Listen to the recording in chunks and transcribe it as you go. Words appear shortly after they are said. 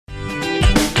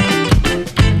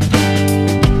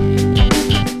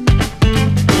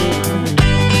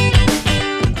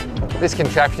This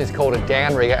contraption is called a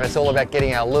down rigger, and it's all about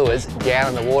getting our lures down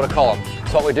in the water column.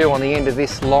 So what we do on the end of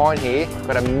this line here, we've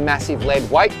got a massive lead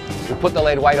weight. We put the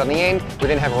lead weight on the end, we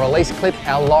then have a release clip.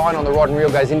 Our line on the rod and reel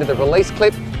goes into the release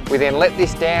clip. We then let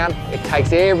this down, it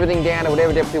takes everything down to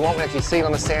whatever depth we want. We actually see it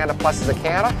on the sounder plus as a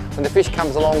counter. When the fish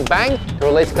comes along, bang, the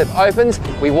release clip opens.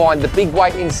 We wind the big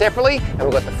weight in separately, and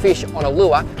we've got the fish on a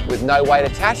lure with no weight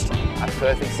attached. A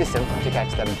perfect system to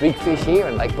catch the big fish here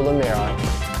in Lake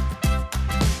Bulamerau.